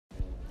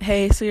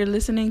Hey, so you're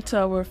listening to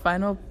our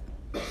final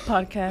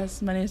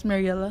podcast. My name is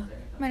Mariella,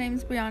 My name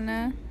is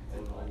Brianna.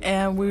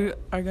 and we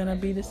are gonna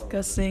be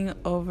discussing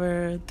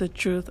over the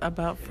truth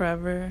about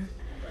forever.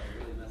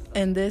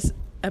 In this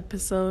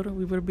episode,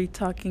 we will be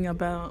talking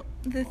about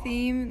The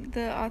theme,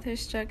 the author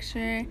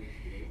structure,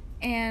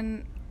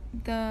 and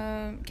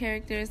the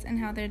characters and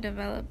how they're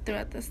developed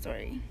throughout the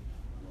story.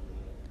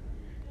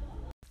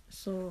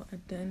 So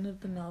at the end of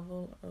the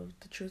novel of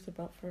The Truth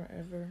About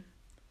Forever,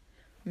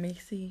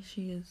 Macy,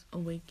 she is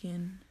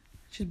awakened.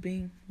 She's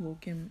being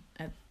woken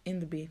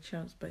in the beach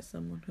house by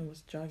someone who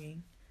was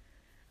jogging.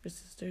 Her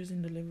sister's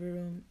in the living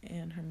room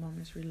and her mom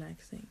is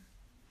relaxing.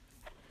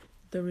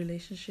 The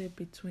relationship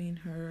between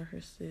her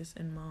sis,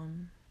 and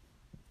mom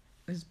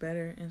is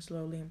better and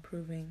slowly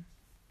improving.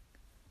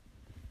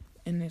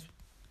 And it's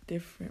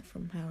different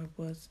from how it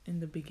was in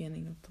the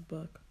beginning of the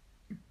book.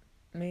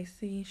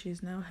 Macy,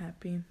 she's now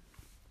happy,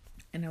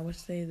 and I would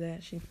say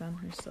that she found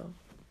herself.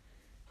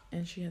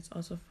 And she has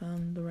also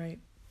found the right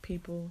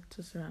people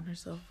to surround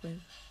herself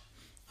with.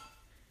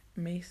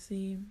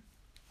 Macy,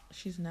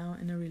 she's now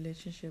in a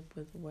relationship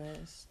with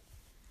Wes,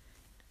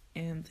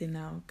 and they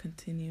now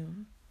continue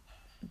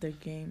their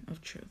game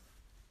of truth.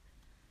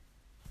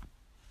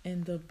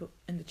 In the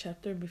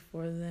chapter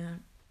before that,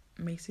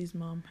 Macy's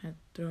mom had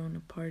thrown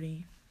a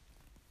party,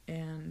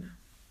 and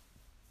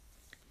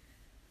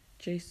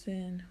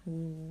Jason,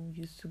 who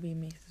used to be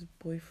Macy's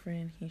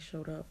boyfriend, he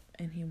showed up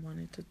and he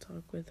wanted to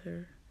talk with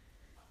her,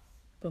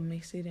 but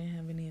Macy didn't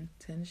have any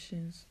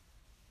intentions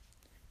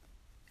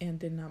and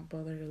did not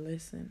bother to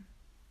listen.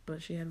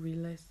 But she had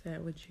realized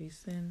that with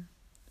Jason,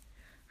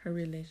 her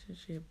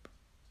relationship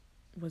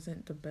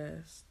wasn't the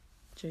best.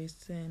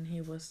 Jason,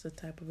 he was the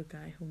type of a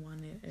guy who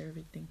wanted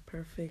everything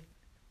perfect,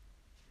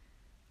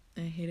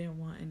 and he didn't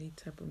want any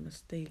type of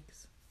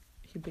mistakes.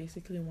 He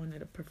basically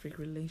wanted a perfect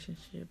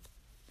relationship,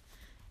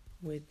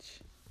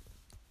 which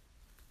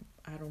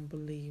I don't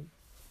believe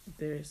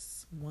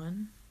there's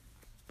one.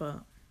 But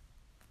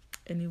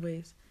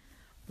anyways,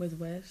 with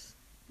Wes,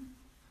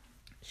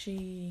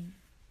 she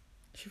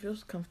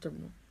feels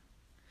comfortable,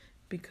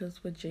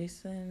 because with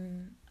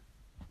Jason,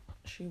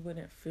 she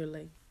wouldn't feel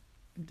like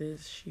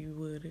this. She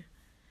would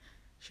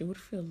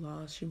feel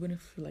lost. She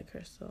wouldn't feel like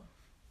herself.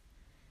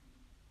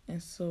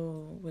 And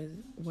so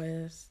with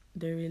Wes,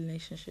 their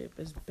relationship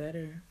is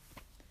better,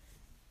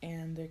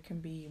 and there can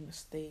be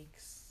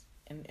mistakes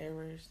and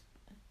errors,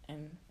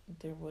 and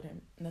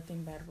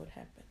nothing bad would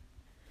happen.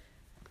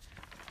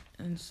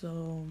 And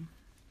so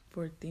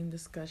for theme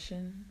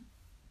discussion,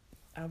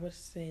 I would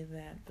say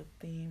that the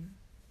theme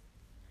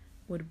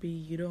would be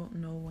you don't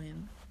know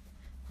when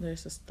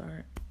there's a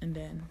start and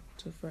then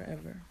to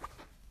forever.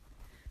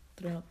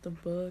 Throughout the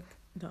book,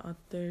 the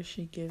author,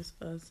 she gives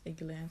us a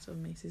glance of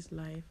Macy's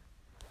life.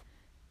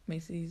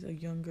 Macy's a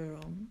young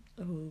girl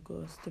who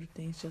goes through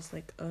things just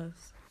like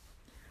us.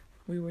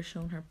 We were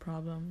shown her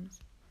problems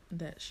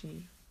that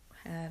she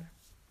had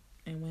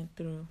and went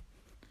through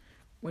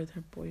with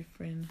her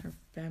boyfriend, her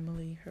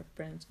family, her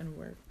friends, and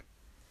work.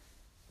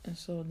 And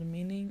so the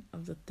meaning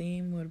of the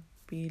theme would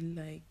be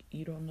like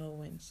you don't know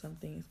when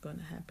something is going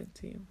to happen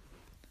to you.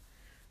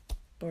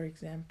 For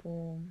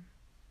example,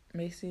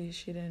 Macy,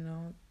 she didn't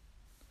know,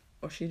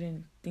 or she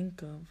didn't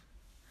think of,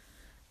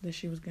 that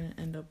she was going to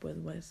end up with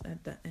Wes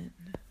at the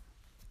end.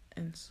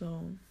 And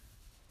so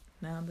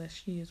now that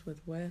she is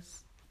with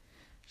Wes,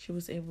 she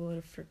was able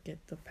to forget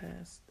the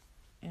past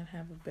and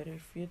have a better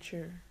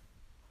future.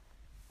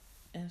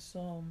 And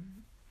so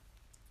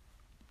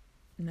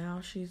now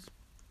she's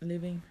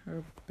living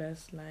her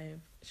best life.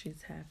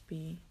 She's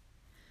happy,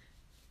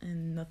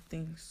 and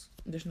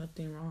there's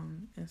nothing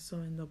wrong. And so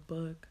in the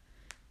book,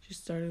 she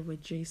started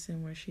with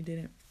Jason, where she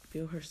didn't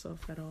feel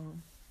herself at all,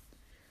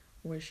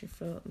 where she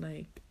felt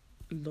like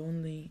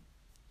lonely,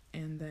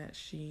 and that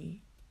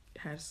she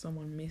had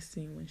someone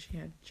missing when she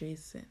had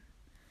Jason,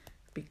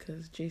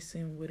 because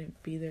Jason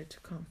wouldn't be there to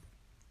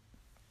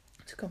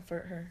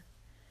comfort her.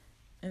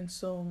 And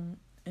so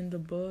in the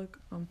book,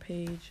 on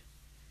page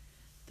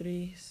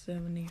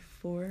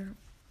 374,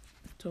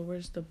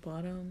 towards the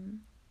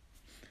bottom,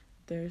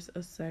 there's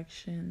a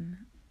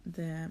section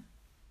that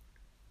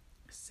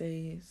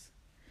says,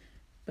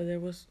 but there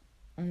was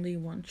only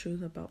one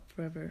truth about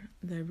forever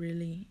that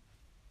really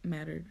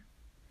mattered,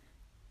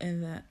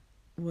 and that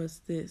was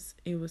this: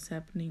 it was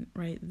happening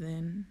right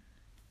then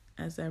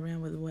as I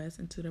ran with Wes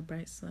into the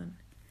bright sun,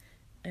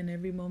 and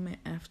every moment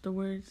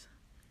afterwards,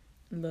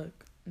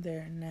 look,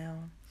 there,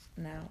 now.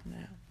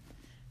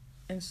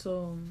 And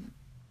so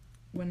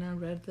when I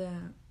read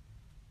that,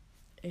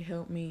 it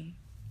helped me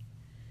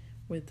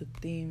with the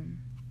theme,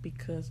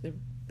 because it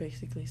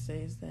basically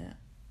says that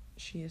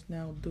she is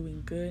now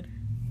doing good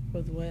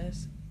with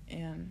Wes,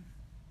 and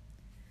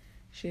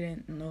she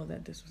didn't know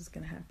that this was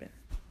going to happen.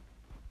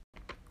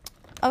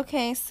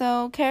 Okay,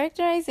 so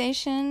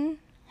characterization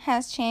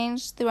has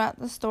changed throughout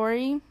the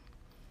story.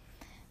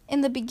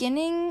 In the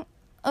beginning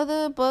of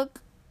the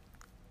book,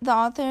 the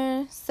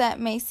author set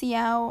Macy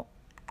out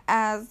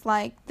as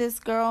like this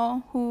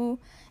girl who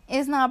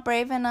is not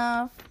brave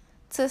enough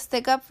to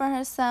stick up for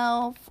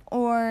herself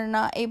or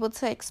not able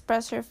to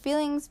express her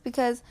feelings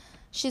because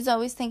she's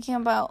always thinking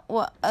about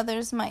what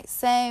others might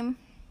say.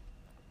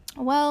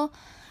 Well,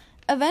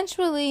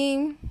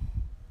 eventually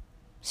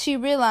she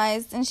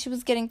realized and she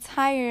was getting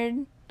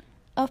tired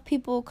of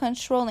people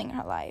controlling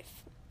her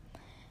life.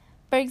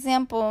 For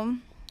example,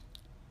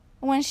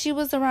 when she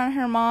was around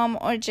her mom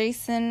or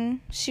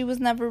Jason, she was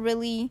never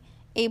really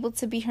able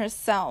to be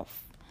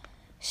herself.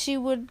 She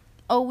would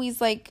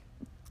always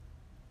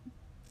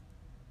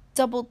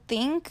double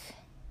think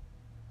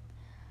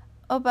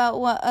about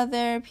what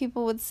other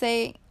people would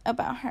say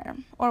about her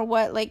or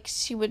what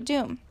she would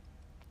do.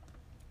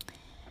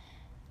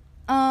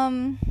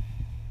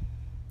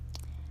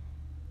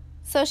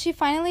 So she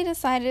finally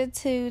decided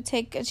to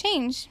take a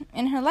change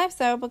in her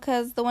lifestyle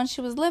because the one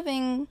she was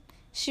living,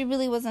 she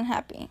really wasn't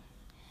happy.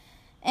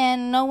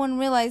 And no one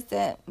realized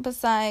it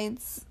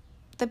besides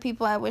the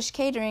people at Wish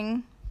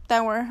Catering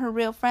that were her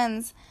real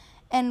friends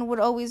and would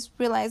always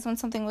realize when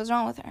something was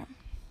wrong with her.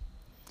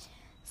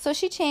 So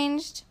she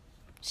changed.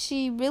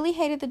 She really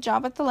hated the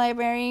job at the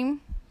library,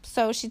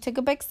 so she took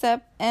a big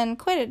step and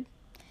quitted.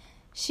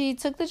 She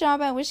took the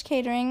job at Wish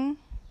Catering,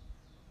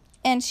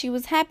 and she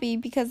was happy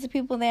because the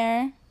people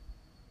there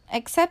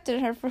accepted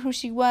her for who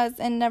she was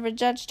and never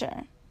judged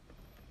her.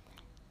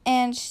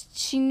 And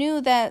she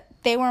knew that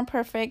they weren't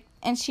perfect,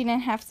 and she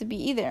didn't have to be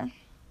either.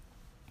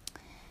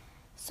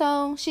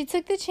 So she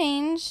took the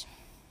change,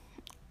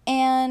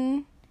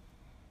 and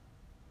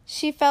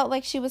she felt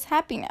like she was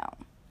happy now.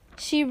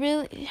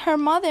 Her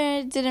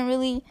mother didn't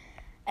really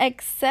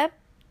accept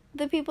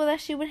the people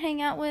that she would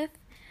hang out with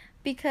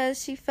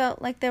because she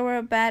felt like they were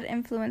a bad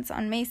influence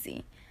on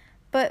Macy.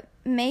 But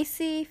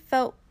Macy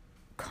felt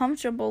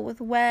comfortable with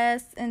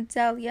Wes and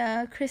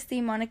Delia, Christy,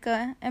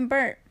 Monica, and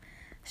Bert.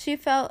 She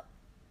felt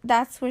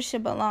that's where she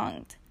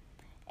belonged.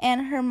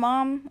 And her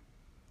mom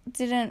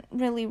didn't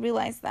really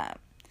realize that.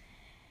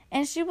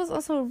 And she was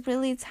also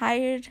really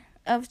tired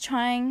of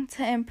trying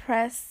to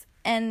impress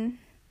and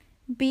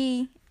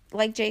be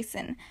like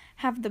Jason,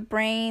 have the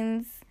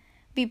brains,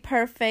 be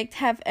perfect,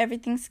 have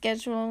everything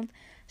scheduled.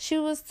 She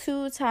was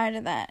too tired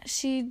of that.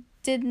 She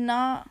did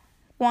not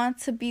want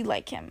to be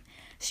like him.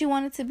 She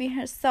wanted to be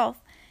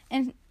herself.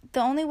 And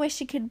the only way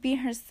she could be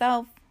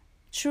herself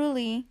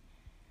truly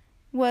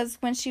was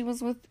when she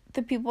was with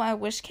the people at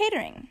Wish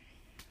Catering.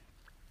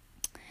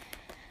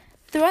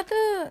 Throughout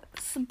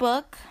this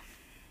book,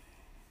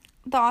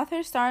 the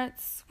author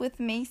starts with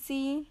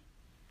Macy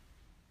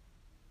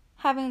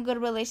having a good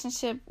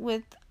relationship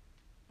with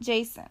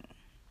Jason.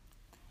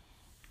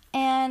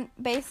 And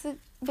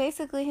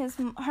basically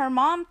her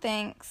mom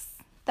thinks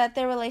that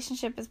their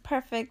relationship is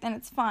perfect and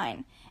it's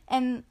fine.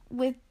 And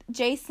with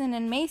Jason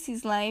and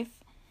Macy's life,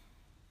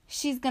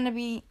 she's going to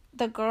be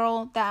the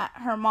girl that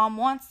her mom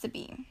wants to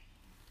be.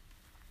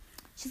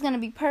 She's going to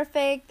be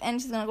perfect and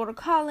she's going to go to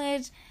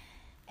college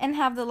and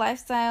have the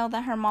lifestyle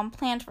that her mom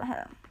planned for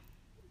her.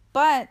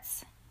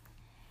 But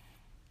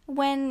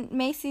when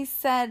Macy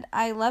said,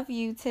 "I love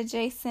you" to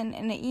Jason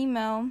in an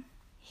email,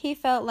 he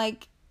felt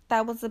like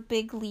that was a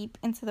big leap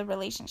into the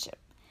relationship.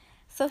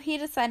 So he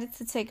decided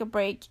to take a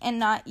break and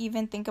not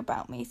even think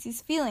about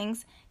Macy's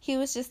feelings. He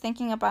was just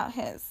thinking about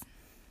his.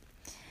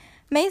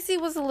 Macy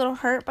was a little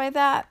hurt by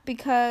that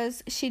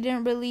because she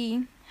didn't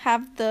really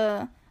have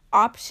the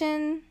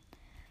option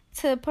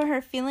to put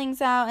her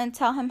feelings out and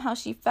tell him how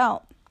she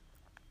felt.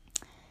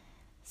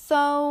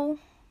 So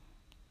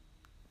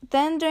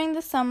then during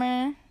the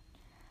summer,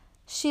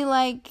 she's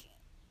at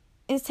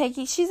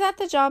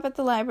the job at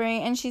the library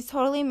and she's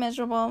totally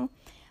miserable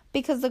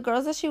because the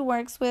girls that she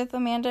works with,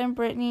 Amanda and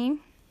Brittany,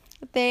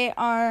 they're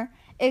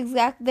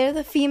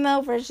the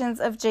female versions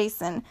of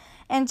Jason.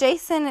 And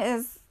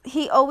Jason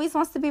he always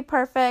wants to be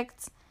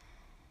perfect,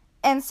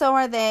 and so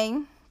are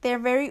they. They're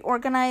very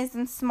organized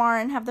and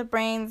smart and have the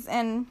brains,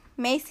 and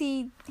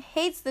Macy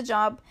hates the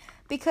job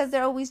because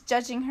they're always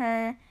judging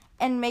her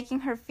and making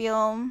her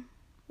feel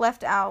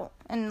left out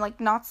and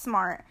not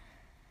smart.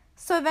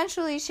 So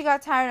eventually she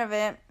got tired of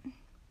it.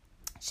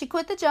 She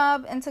quit the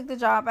job and took the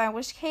job at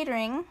Wish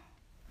Catering,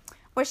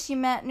 where she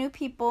met new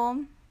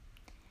people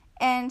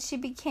and she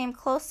became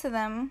close to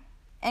them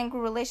and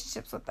grew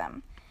relationships with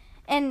them.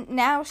 And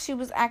now she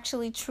was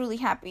actually truly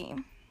happy.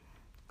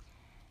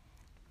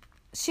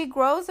 She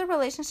grows a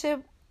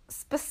relationship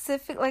a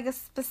specific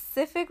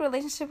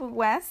relationship with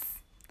Wes,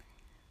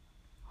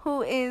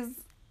 who is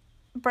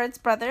Bert's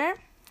brother.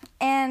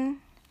 And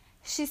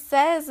she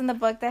says in the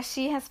book that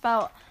she has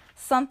felt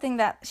something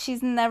that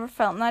she's never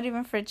felt, not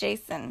even for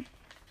Jason.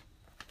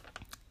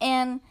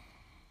 And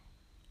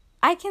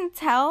I can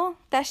tell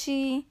that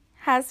she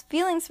has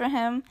feelings for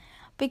him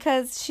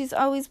because she's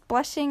always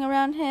blushing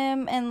around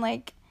him and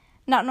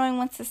not knowing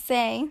what to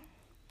say.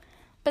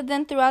 But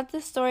then throughout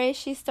the story,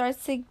 she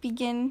starts to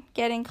begin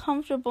getting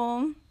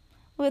comfortable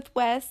with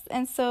Wes,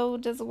 and so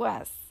does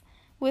Wes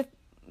with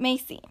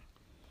Macy.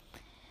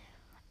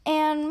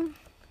 And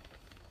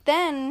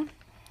then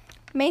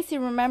Macy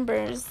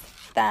remembers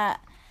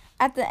that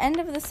at the end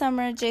of the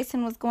summer,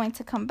 Jason was going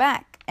to come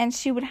back, and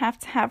she would have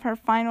to have her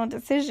final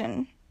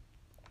decision.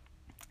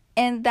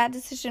 And that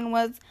decision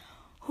was,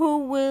 who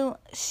will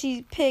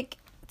she pick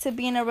to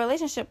be in a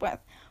relationship with?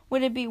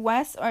 Would it be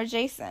Wes or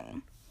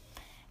Jason?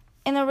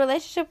 In a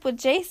relationship with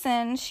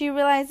Jason, she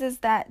realizes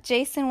that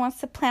Jason wants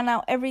to plan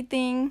out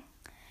everything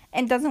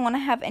and doesn't want to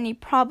have any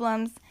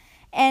problems.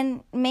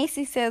 And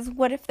Macy says,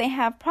 what if they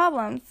have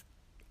problems?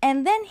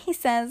 And then he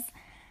says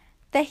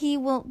that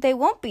they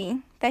won't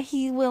be, that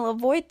he will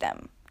avoid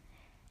them.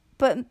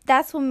 But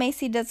that's what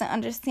Macy doesn't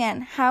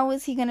understand. How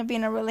is he going to be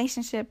in a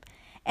relationship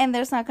and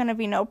there's not going to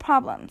be no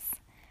problems?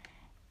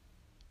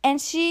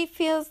 And she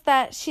feels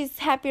that she's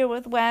happier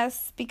with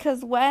Wes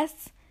because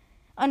Wes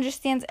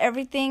understands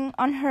everything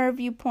on her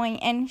viewpoint,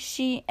 and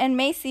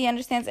Macy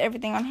understands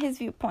everything on his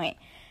viewpoint.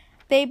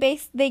 They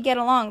get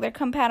along. They're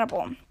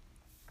compatible.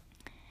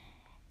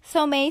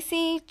 So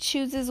Macy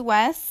chooses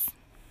Wes,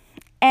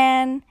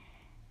 and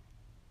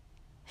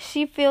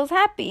she feels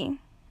happy,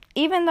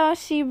 even though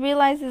she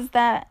realizes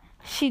that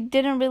she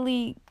didn't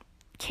really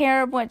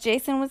care what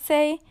Jason would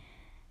say.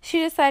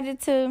 She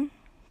decided to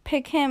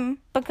pick him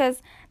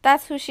because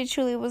that's who she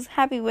truly was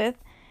happy with,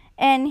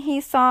 and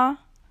he saw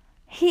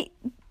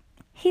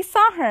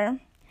her.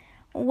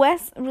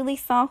 Wes really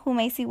saw who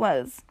Macy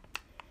was.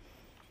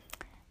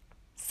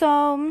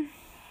 So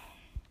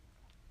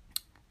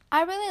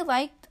I really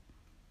liked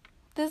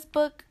this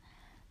book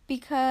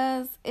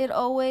because it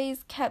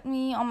always kept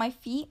me on my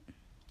feet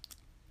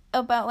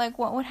about like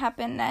what would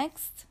happen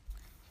next.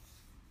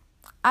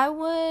 I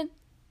would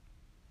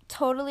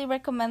totally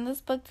recommend this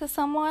book to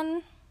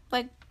someone,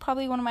 like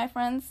probably one of my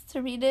friends,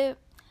 to read it.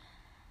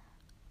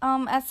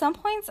 At some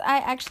points I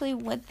actually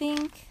would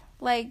think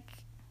like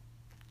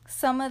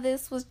some of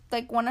this was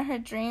like one of her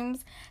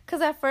dreams,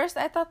 because at first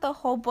I thought the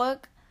whole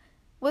book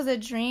was a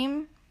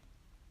dream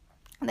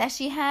that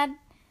she had,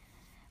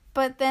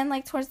 but then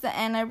like towards the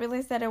end I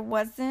realized that it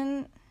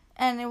wasn't,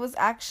 and it was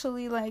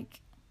actually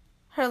like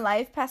her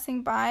life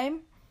passing by.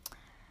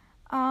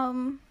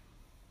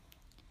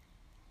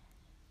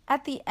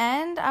 At the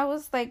end I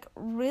was like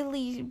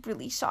really,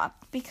 really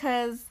shocked,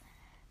 because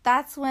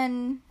that's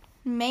when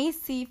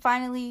Macy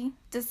finally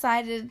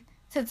decided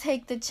to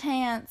take the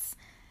chance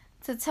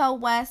to tell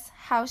Wes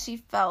how she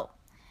felt.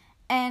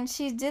 And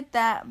she did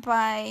that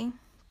by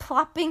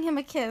plopping him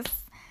a kiss.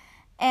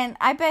 And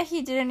I bet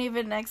he didn't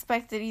even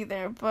expect it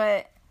either,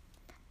 but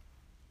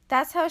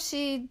that's how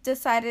she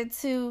decided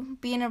to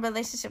be in a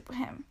relationship with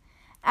him.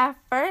 At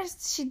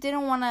first, she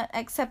didn't want to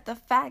accept the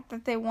fact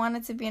that they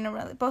wanted to be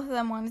both of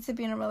them wanted to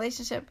be in a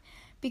relationship,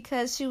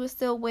 because she was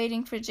still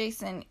waiting for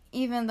Jason,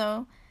 even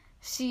though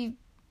she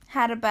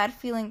had a bad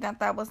feeling that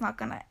that was not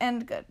going to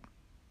end good.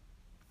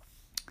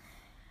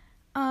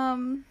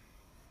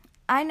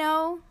 I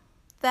know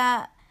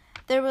that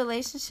their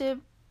relationship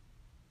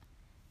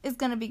is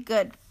going to be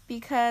good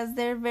because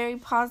they're very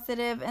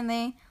positive and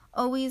they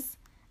always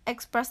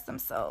express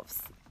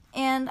themselves.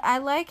 And I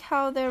like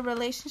how their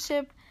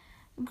relationship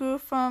grew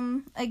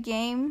from a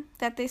game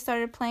that they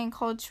started playing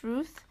called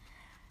Truth.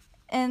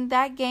 And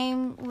that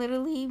game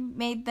literally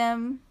made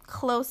them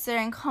closer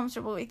and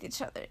comfortable with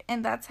each other.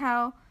 And that's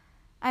how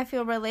I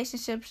feel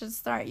relationships should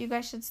start. You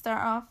guys should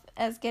start off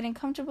as getting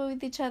comfortable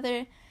with each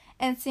other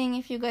and seeing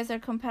if you guys are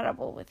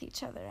compatible with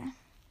each other.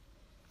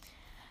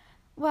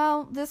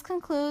 Well, this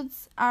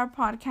concludes our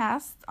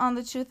podcast on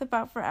The Truth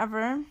About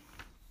Forever.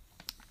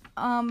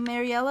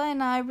 Mariella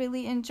and I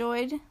really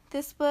enjoyed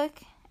this book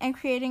and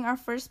creating our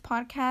first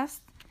podcast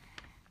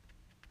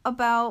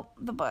about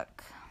the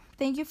book.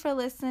 Thank you for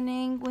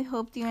listening. We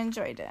hope you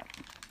enjoyed it.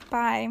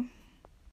 Bye.